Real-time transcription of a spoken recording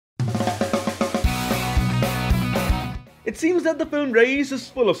It seems that the film Raees is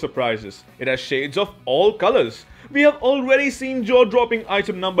full of surprises. It has shades of all colors. We have already seen jaw-dropping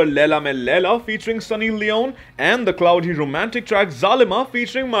item number Lela Mein Leila featuring Sunny Leone and the cloudy romantic track Zalima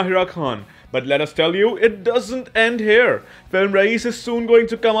featuring Mahira Khan. But let us tell you, it doesn't end here. Film Raees is soon going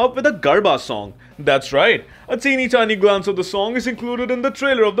to come up with a Garba song. That's right, a teeny tiny glance of the song is included in the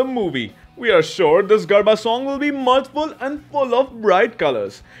trailer of the movie. We are sure this Garba song will be mirthful and full of bright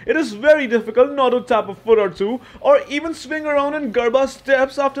colors. It is very difficult not to tap a foot or two or even swing around in Garba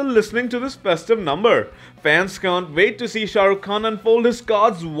steps after listening to this festive number. Fans can't wait to see Shahrukh Khan unfold his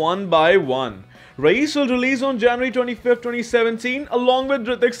cards one by one. Raees will release on January 25th, 2017 along with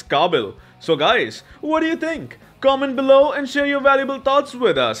Hrithik's Kabil. So guys, what do you think? Comment below and share your valuable thoughts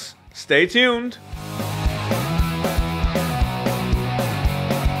with us. Stay tuned.